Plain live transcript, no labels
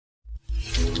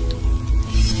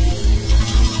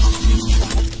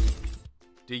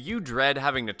Do you dread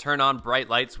having to turn on bright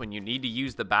lights when you need to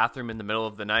use the bathroom in the middle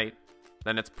of the night?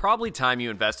 Then it's probably time you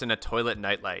invest in a toilet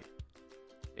nightlight.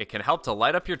 It can help to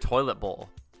light up your toilet bowl.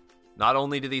 Not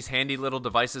only do these handy little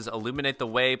devices illuminate the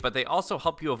way, but they also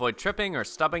help you avoid tripping or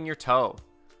stubbing your toe.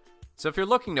 So if you're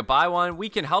looking to buy one, we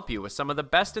can help you with some of the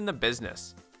best in the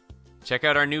business. Check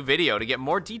out our new video to get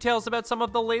more details about some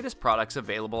of the latest products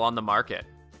available on the market.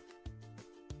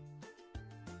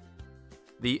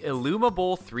 The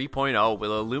Illumibowl 3.0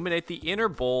 will illuminate the inner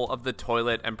bowl of the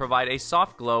toilet and provide a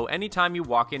soft glow anytime you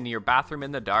walk into your bathroom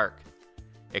in the dark.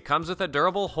 It comes with a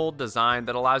durable hold design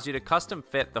that allows you to custom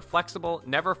fit the flexible,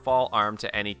 never fall arm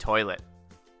to any toilet.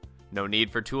 No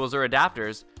need for tools or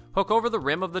adapters, hook over the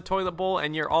rim of the toilet bowl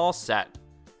and you're all set.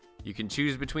 You can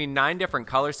choose between 9 different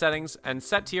color settings and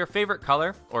set to your favorite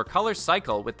color or color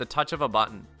cycle with the touch of a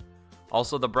button.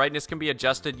 Also, the brightness can be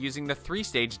adjusted using the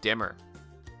 3-stage dimmer.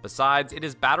 Besides, it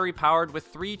is battery powered with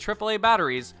 3 AAA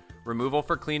batteries. Removal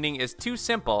for cleaning is too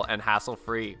simple and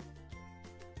hassle-free.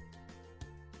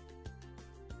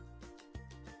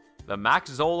 The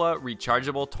Maxzola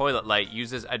Rechargeable toilet light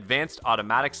uses advanced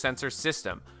automatic sensor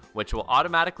system, which will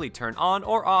automatically turn on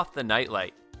or off the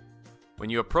nightlight.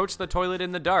 When you approach the toilet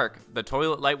in the dark, the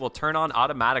toilet light will turn on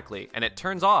automatically and it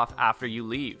turns off after you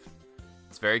leave.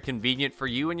 It's very convenient for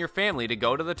you and your family to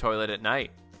go to the toilet at night.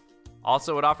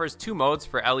 Also, it offers 2 modes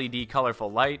for LED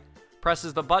colorful light,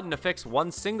 presses the button to fix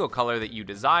one single color that you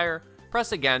desire,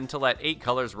 press again to let 8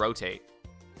 colors rotate.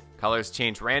 Colors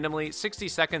change randomly, 60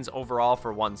 seconds overall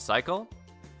for 1 cycle.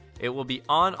 It will be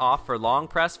on-off for long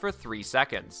press for 3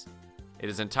 seconds. It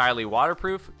is entirely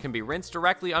waterproof, can be rinsed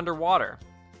directly underwater.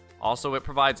 Also, it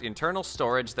provides internal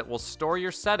storage that will store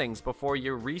your settings before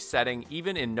you're resetting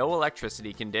even in no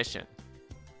electricity condition.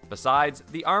 Besides,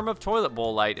 the arm of toilet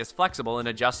bowl light is flexible and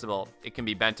adjustable. It can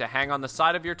be bent to hang on the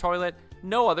side of your toilet,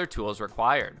 no other tools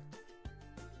required.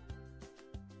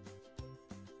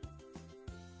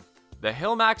 The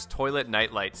Hillmax toilet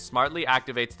nightlight smartly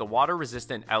activates the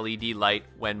water-resistant LED light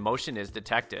when motion is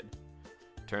detected.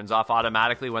 Turns off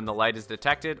automatically when the light is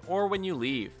detected or when you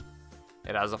leave.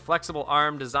 It has a flexible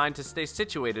arm designed to stay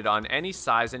situated on any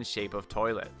size and shape of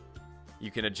toilet. You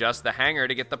can adjust the hanger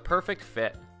to get the perfect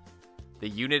fit. The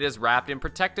unit is wrapped in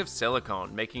protective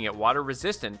silicone, making it water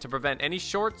resistant to prevent any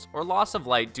shorts or loss of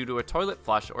light due to a toilet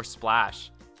flush or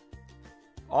splash.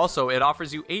 Also, it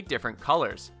offers you 8 different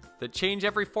colors that change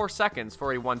every 4 seconds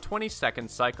for a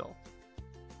 120-second cycle.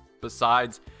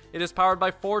 Besides, it is powered by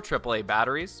 4 AAA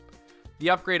batteries. The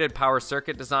upgraded power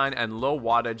circuit design and low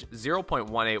wattage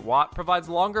 0.18 watt provides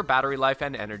longer battery life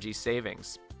and energy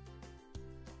savings.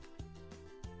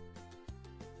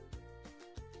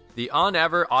 The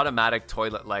Onever Automatic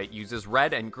toilet light uses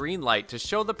red and green light to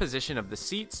show the position of the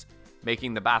seats,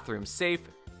 making the bathroom safe,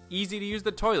 easy to use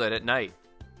the toilet at night.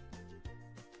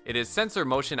 It is sensor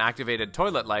motion activated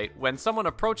toilet light. When someone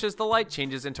approaches, the light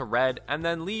changes into red and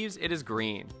then leaves, it is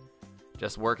green.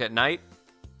 Just work at night,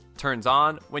 turns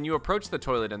on when you approach the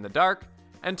toilet in the dark,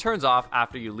 and turns off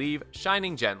after you leave,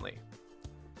 shining gently.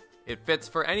 It fits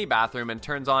for any bathroom and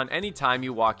turns on anytime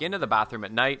you walk into the bathroom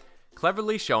at night,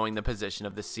 cleverly showing the position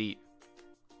of the seat.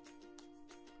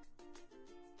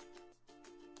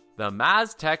 The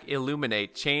Maz-tek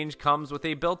illuminate change comes with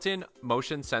a built-in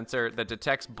motion sensor that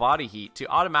detects body heat to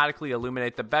automatically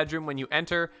illuminate the bedroom when you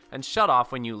enter and shut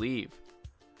off when you leave.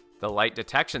 The light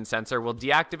detection sensor will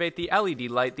deactivate the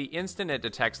LED light the instant it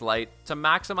detects light to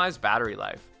maximize battery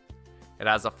life. It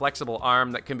has a flexible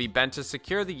arm that can be bent to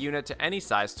secure the unit to any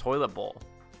size toilet bowl.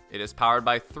 It is powered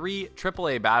by 3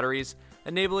 AAA batteries,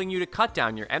 enabling you to cut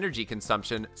down your energy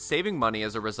consumption, saving money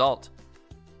as a result.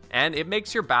 And it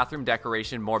makes your bathroom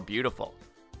decoration more beautiful.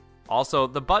 Also,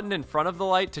 the button in front of the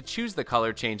light to choose the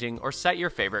color changing or set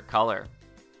your favorite color.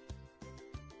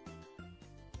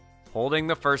 Holding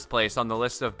the first place on the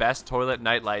list of best toilet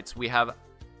nightlights, we have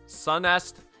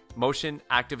Sunnest Motion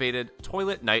Activated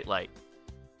Toilet Nightlight.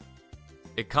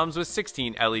 It comes with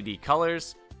 16 LED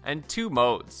colors and 2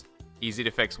 modes. Easy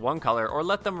to fix one color or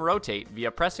let them rotate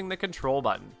via pressing the control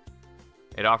button.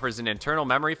 It offers an internal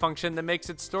memory function that makes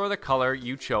it store the color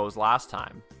you chose last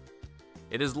time.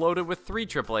 It is loaded with 3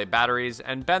 AAA batteries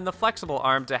and bend the flexible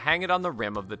arm to hang it on the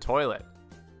rim of the toilet.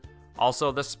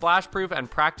 Also, the splash-proof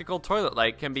and practical toilet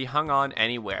light can be hung on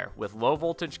anywhere with low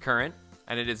voltage current,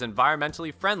 and it is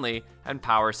environmentally friendly and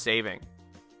power saving.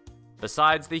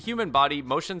 Besides, the human body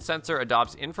motion sensor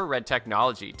adopts infrared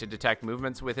technology to detect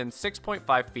movements within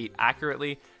 6.5 feet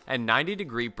accurately and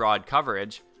 90-degree broad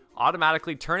coverage,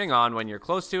 automatically turning on when you're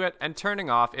close to it and turning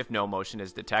off if no motion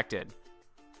is detected.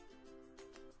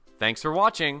 Thanks for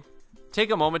watching.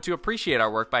 Take a moment to appreciate our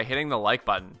work by hitting the like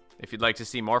button. If you'd like to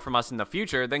see more from us in the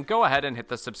future, then go ahead and hit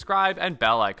the subscribe and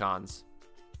bell icons.